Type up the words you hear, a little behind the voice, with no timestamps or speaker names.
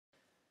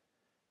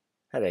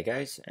Hi there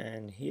guys,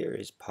 and here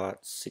is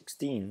part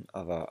 16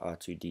 of our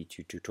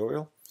R2-D2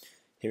 tutorial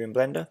here in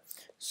Blender.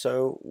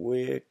 So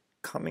we're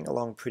coming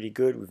along pretty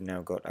good. We've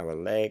now got our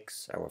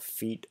legs, our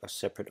feet are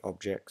separate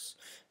objects,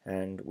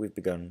 and we've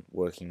begun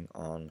working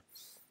on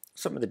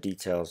some of the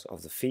details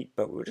of the feet,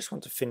 but we just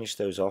want to finish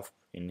those off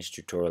in this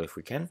tutorial if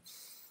we can.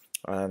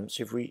 So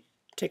if we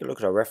take a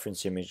look at our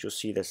reference image, you'll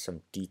see there's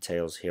some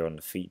details here on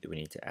the feet that we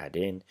need to add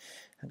in.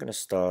 I'm going to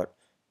start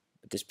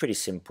with this pretty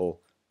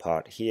simple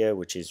part here,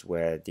 which is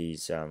where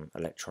these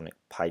electronic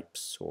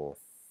pipes or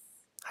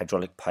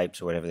hydraulic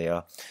pipes or whatever they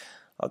are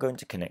going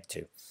to connect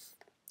to.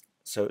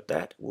 So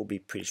that will be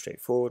pretty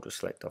straightforward. We'll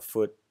select our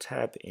foot,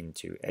 tab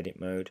into edit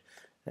mode,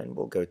 and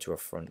we'll go to our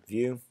front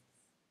view.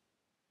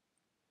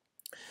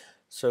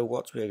 So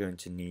what we're going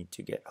to need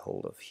to get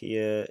hold of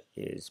here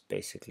is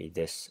basically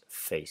this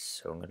face.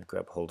 So I'm going to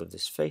grab hold of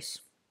this face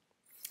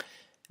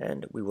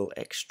and we will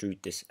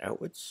extrude this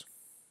outwards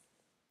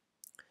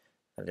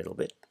a little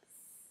bit,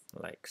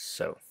 like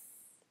so.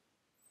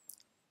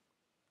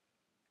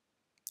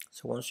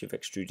 So once you've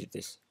extruded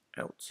this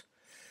out,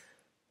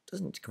 it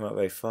doesn't need to come out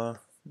very far,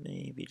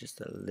 maybe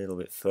just a little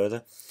bit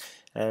further,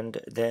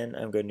 and then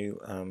I'm going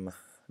to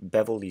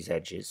bevel these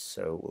edges.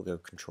 So we'll go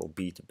Control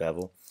B to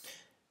bevel,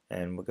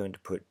 and we're going to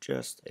put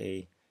just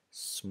a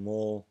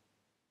small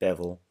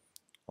bevel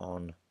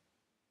on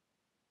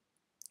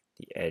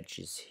the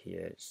edges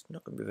here. It's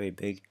not going to be very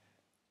big,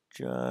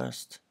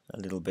 just a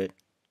little bit.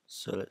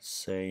 So let's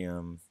say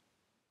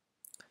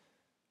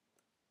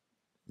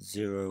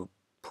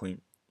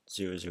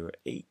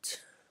 0.008,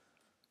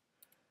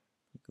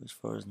 go as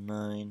far as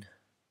 9,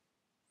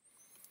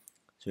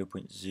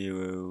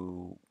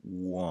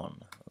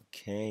 0.01,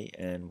 okay,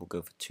 and we'll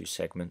go for 2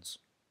 segments.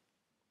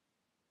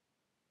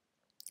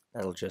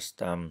 That'll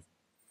just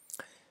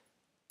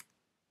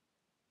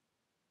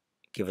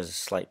give us a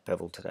slight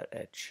bevel to that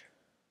edge.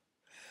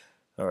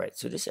 Alright,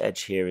 so this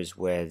edge here is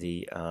where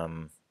the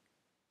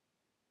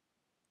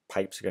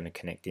pipes are going to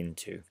connect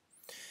into.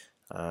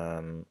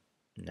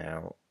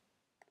 Now,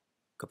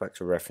 go back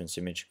to reference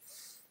image.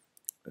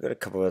 We've got a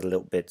couple of other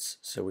little bits.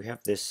 So we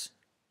have this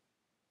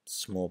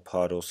small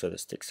part also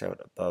that sticks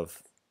out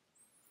above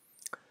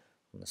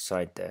on the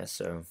side there.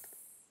 So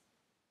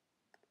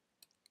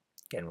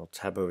again, we'll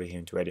tab over here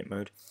into edit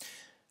mode,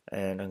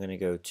 and I'm going to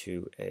go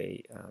to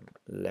a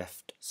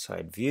left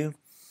side view.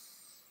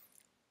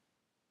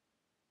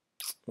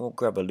 We'll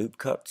grab a loop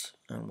cut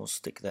and we'll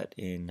stick that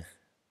in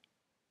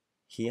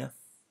here.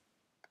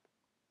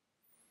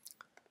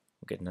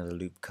 We'll get another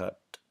loop cut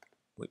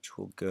which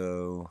will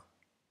go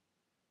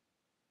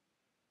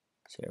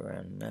say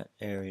around that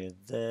area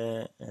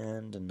there,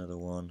 and another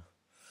one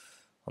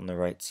on the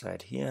right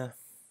side here.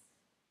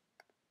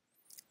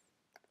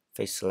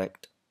 Face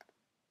select,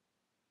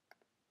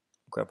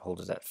 grab hold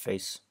of that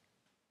face,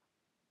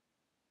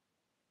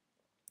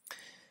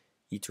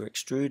 E to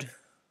extrude,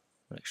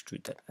 we'll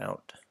extrude that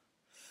out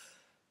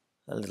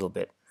a little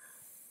bit.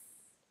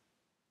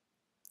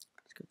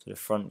 Let's go to the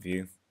front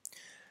view.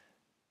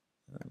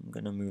 I'm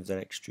going to move that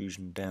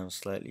extrusion down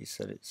slightly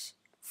so that it's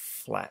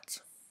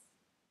flat.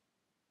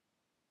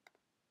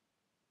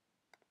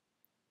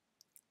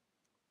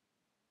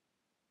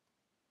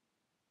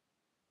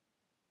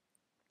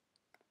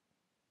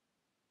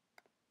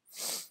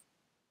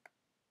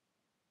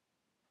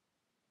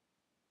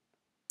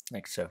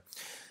 Like so.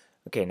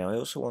 Okay, now I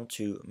also want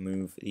to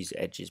move these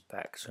edges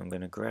back, so I'm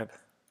going to grab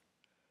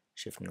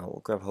Shift and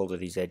Alt, grab hold of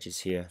these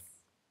edges here.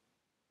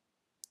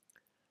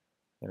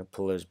 I'm going to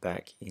pull those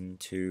back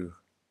into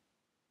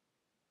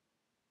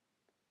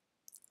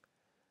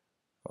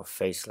our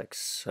face like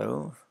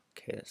so.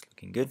 Okay, that's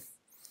looking good.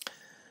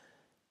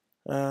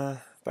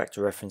 Back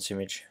to reference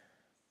image.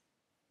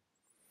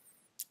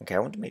 Okay, I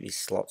want to make these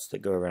slots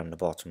that go around the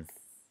bottom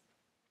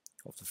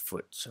of the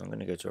foot, so I'm going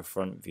to go to a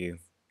front view.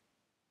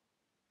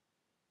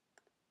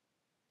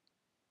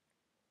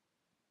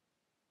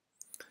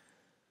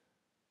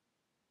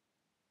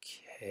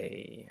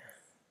 Okay.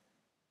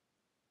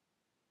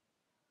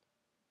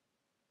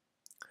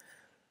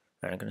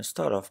 And I'm going to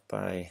start off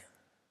by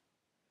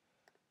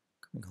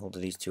grabbing hold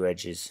of these two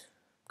edges.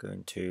 I'm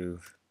going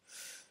to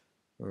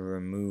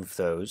remove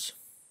those.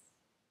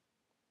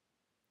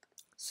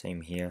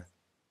 Same here.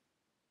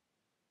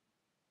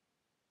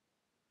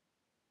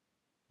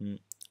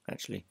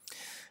 Actually,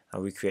 I'll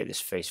recreate this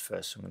face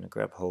first. So I'm going to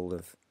grab hold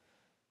of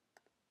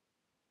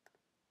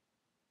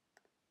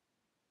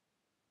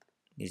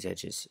these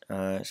edges.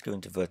 Let's go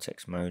into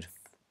vertex mode.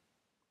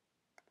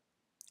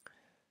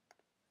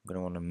 I'm going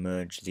to want to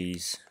merge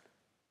these.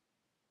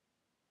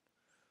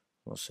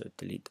 Also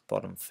delete the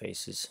bottom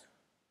faces.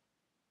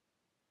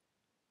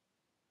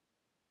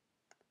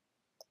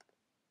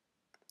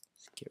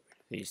 Let's get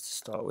rid of these to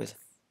start with.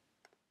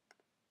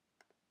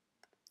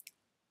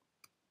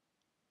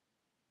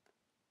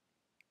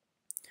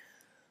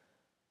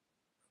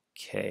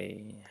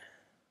 Okay,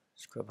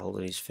 let's grab hold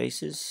of these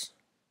faces.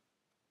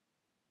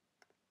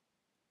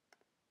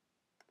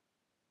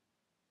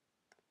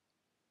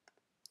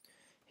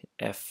 Hit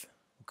F,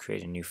 we'll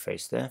create a new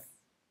face there.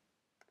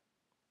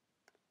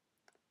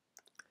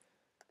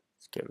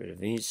 get rid of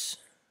these.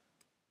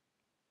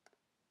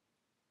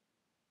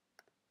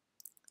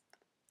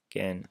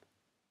 Again,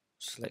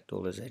 select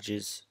all those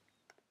edges.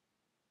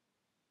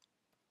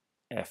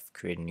 F,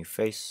 create a new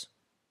face.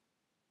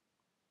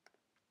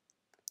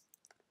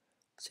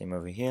 Same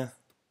over here.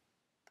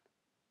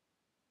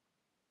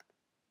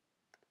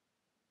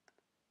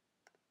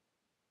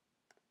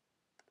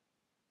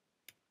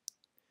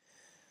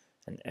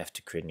 And F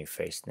to create a new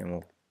face. And then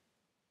we'll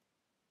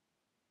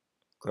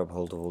grab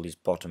hold of all these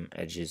bottom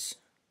edges.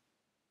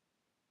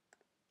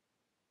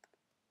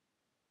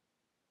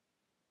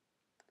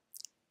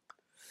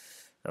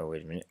 Oh,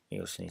 wait a minute. We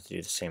also need to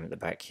do the same at the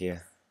back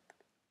here.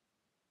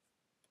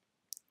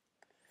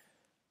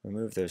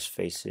 Remove those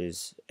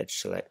faces, edge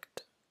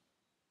select.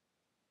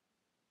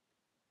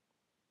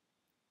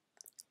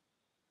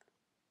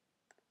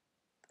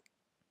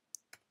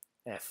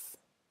 F.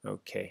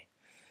 Okay.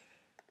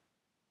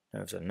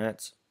 Now I've done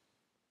that.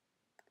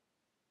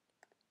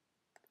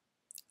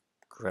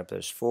 Grab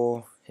those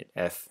four, hit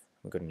F,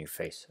 we've got a new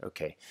face.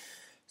 Okay.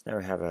 So now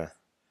we have a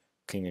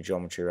cleaner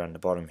geometry around the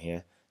bottom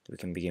here that we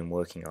can begin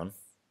working on.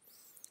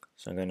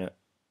 So I'm going to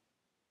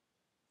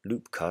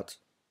loop cut.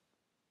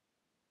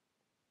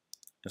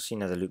 You'll see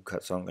now the loop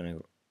cuts aren't going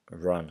to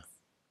run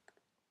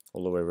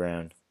all the way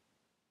around.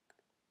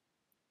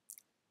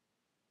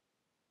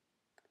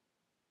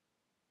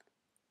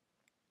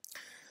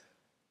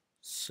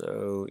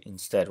 So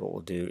instead what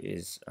we'll do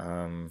is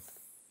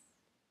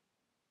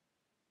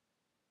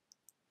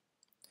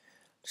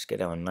just get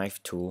our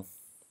knife tool,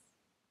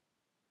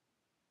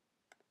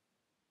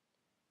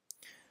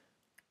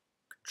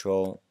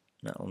 Control,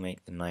 that will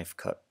make the knife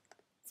cut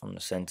from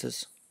the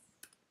centers.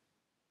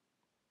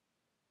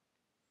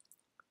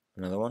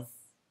 Another one,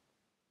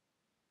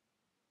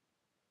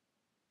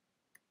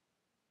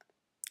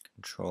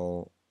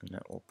 Control, and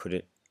that will put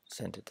it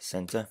center to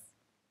center.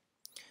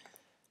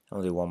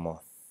 I'll do one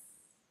more,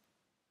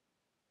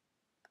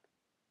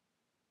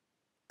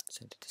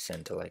 center to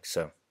center like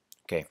so.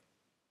 Okay.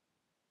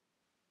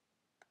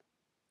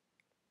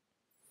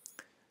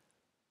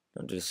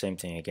 I'll do the same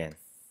thing again.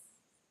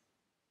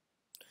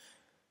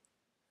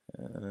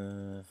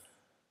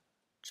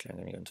 Actually, I'm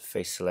going to go into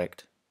face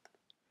select,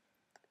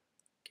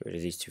 get rid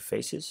of these two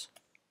faces,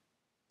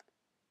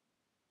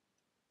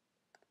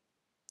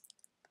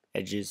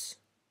 edges,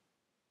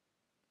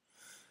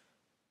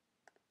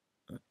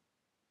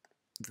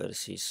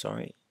 vertices,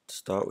 sorry, to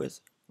start with.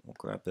 We'll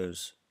grab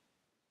those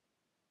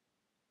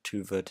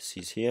two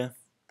vertices here,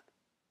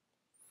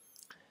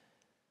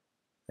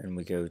 and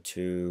we go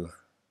to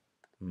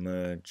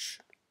merge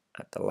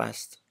at the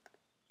last,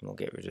 and we'll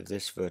get rid of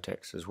this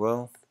vertex as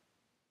well.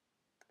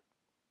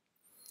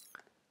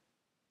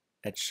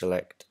 Edge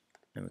select,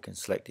 and we can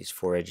select these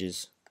four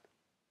edges,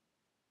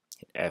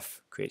 hit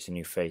F, creates a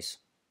new face.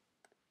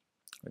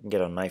 We can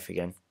get our knife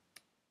again,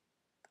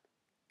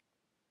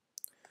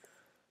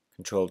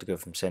 Control to go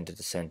from center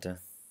to center,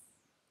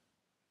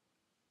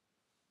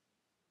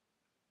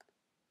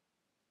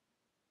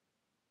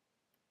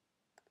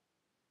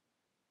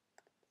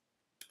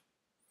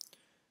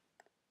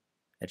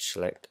 edge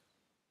select,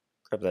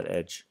 grab that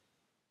edge,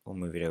 we'll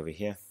move it over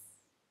here,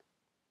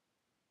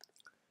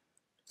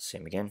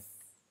 same again.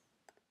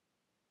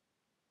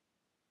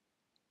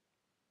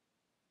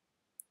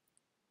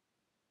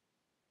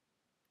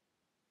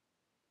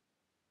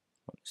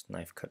 Want this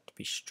knife cut to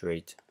be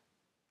straight.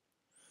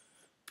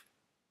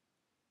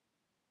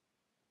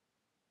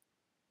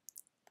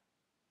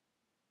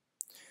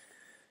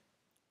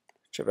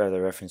 Check out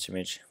the reference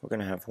image. We're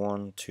going to have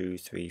 1, 2,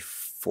 3,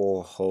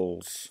 4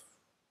 holes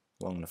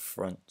along the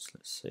front. So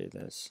let's say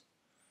there's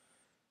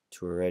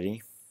 2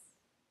 already.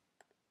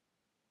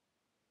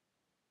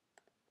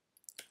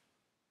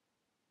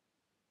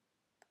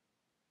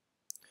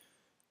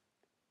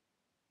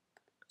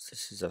 So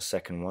this is our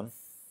second one.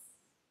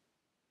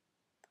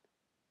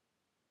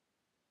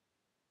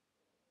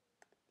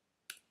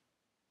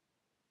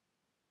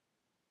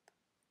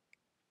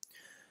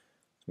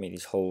 Make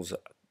these holes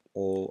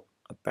all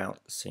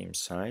about the same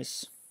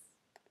size,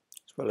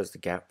 as well as the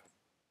gap.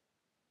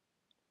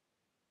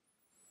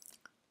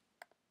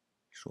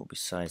 Should all be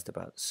sized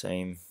about the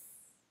same.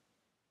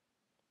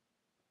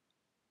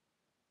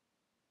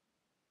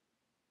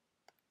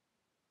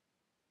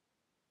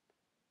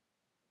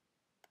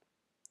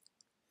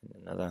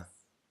 And another.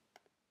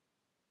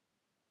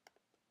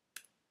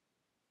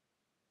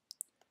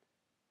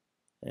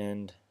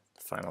 And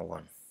the final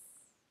one.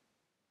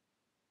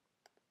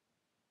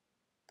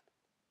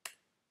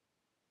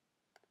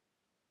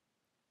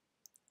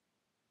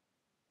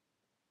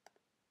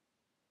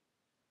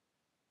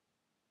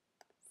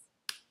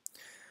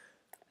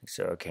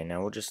 So okay,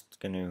 now we're just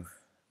going to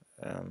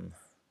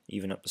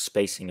even up the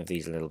spacing of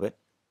these a little bit.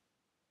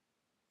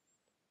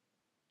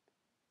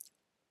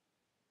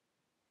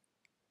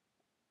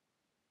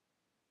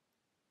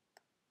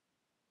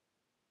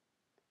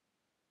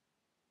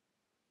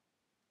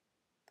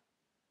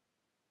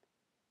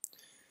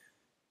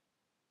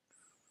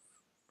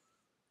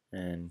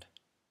 And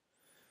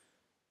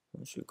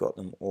once we've got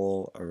them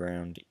all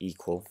around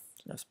equal,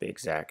 so let's be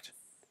exact,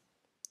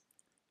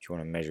 If you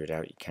want to measure it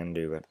out, you can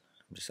do, but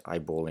I'm just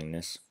eyeballing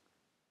this.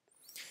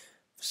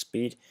 For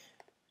speed,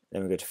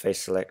 then we go to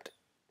face select,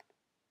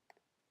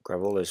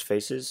 grab all those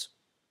faces,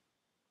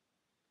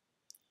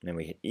 and then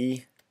we hit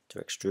E to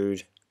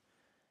extrude,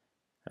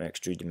 and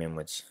extrude them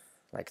inwards,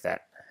 like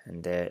that.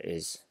 And there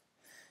is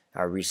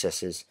our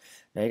recesses.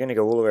 Now you're going to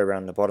go all the way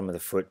around the bottom of the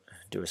foot,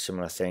 do a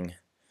similar thing,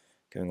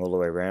 going all the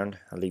way around.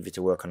 I'll leave you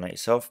to work on that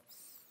yourself.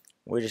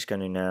 We're just going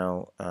to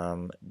now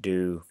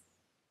do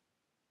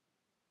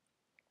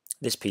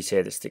this piece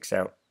here that sticks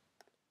out.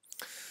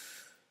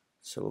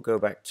 So we'll go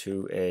back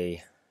to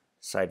a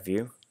side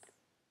view.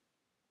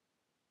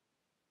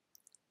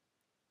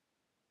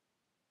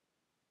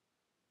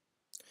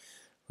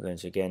 We're going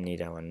to again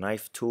need our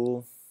knife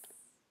tool.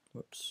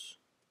 Whoops.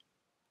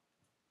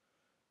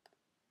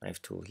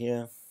 Knife tool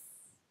here.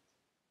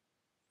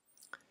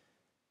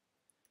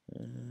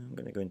 I'm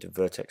going to go into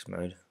vertex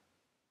mode.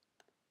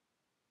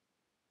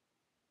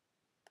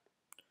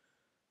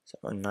 So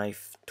our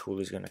knife tool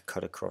is going to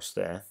cut across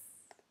there.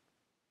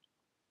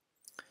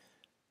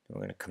 We're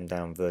going to come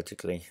down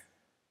vertically.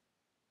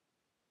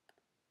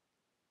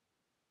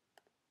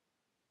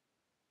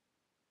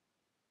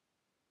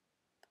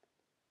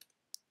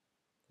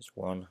 There's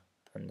one,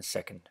 and the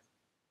second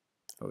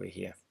over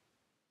here.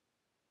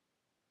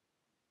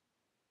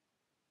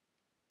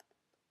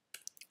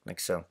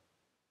 Like so.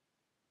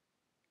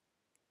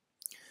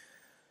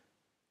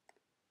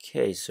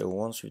 Okay, so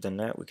once we've done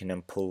that, we can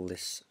then pull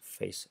this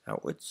face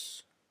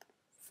outwards.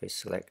 Face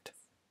select,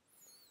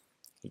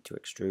 E to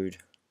extrude,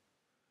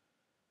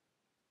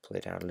 pull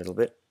it out a little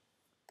bit.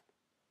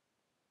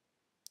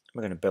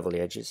 We're going to bevel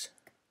the edges,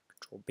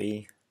 Control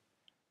B.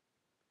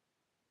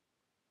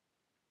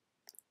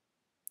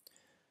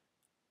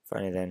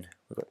 Finally then,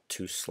 we've got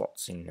two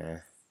slots in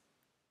there.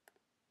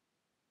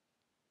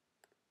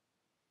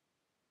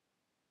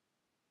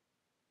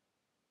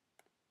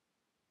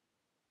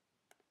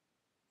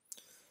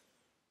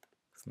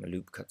 From the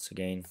loop cuts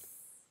again.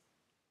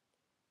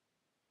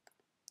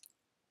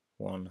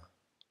 1,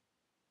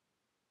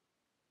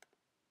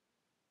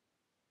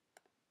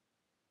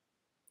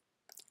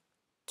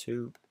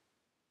 2,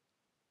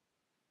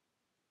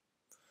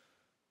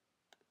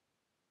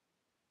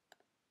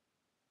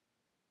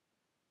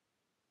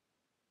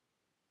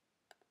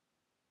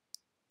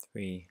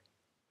 3,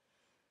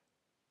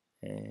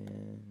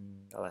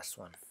 and the last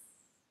one,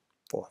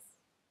 4.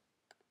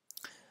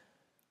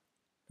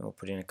 Now we'll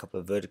put in a couple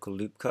of vertical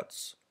loop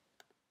cuts.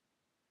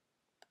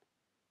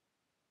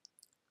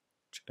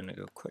 Just going to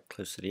go quite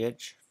close to the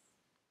edge.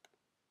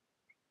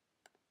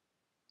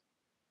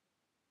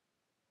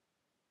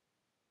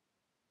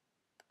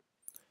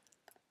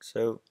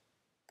 So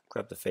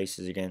grab the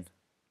faces again.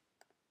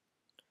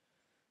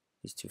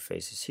 These two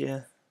faces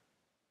here.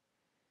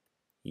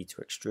 E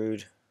to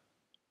extrude.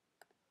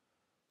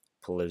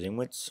 Pull those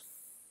inwards.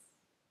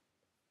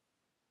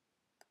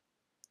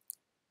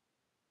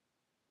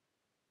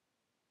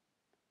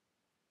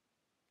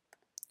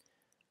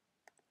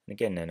 And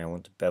again then I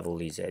want to bevel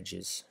these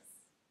edges.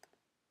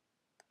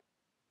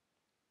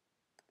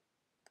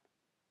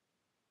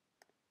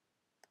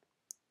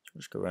 So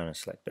just go around and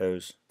select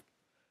those.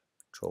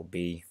 Control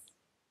B.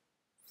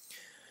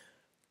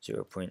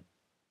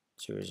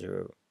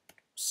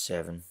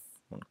 0.007.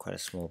 Want quite a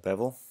small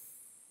bevel.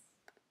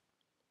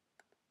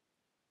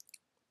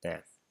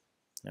 There.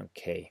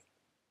 Okay.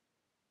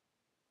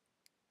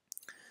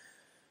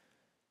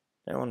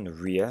 Now on the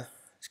rear,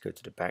 let's go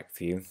to the back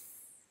view.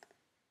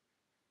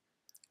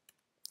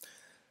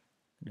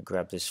 I'm going to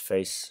grab this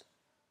face.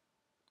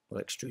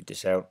 We'll extrude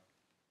this out.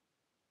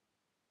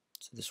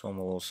 So this one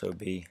will also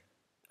be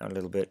out a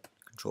little bit.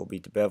 Control B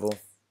to bevel.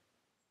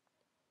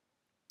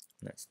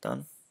 And that's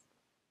done.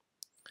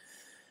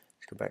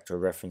 Let's go back to a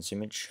reference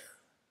image.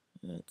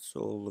 It's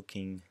all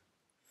looking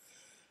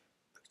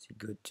pretty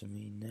good to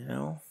me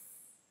now.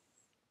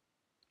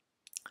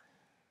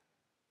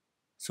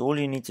 So all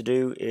you need to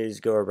do is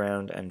go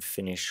around and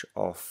finish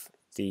off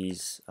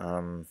these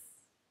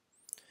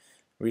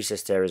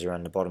recessed areas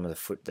around the bottom of the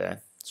foot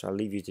there. So I'll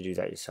leave you to do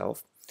that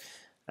yourself.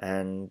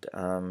 And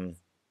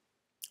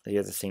the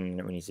other thing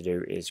that we need to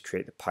do is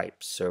create the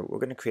pipes. So we're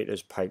going to create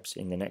those pipes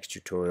in the next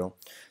tutorial.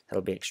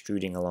 That'll be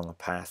extruding along a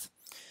path.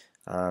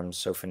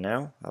 So for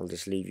now, I'll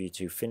just leave you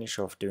to finish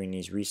off doing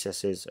these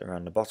recesses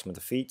around the bottom of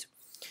the feet.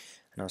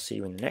 And I'll see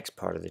you in the next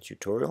part of the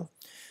tutorial,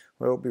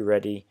 where we'll be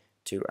ready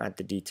to add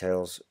the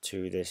details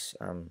to this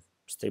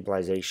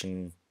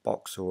stabilization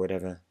box or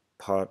whatever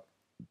part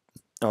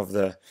of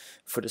the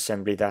foot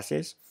assembly that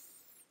is,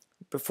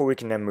 before we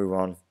can then move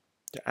on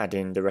to add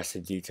in the rest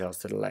of the details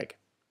to the leg.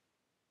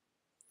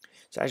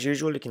 So as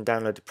usual, you can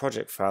download the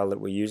project file that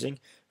we're using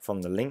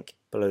from the link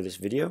below this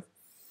video.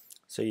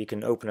 So you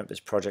can open up this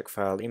project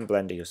file in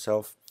Blender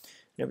yourself.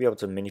 You'll be able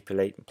to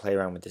manipulate and play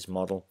around with this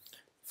model,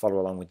 follow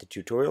along with the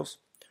tutorials.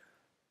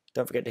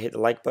 Don't forget to hit the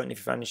like button if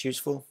you found this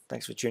useful.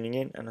 Thanks for tuning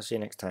in, and I'll see you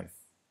next time.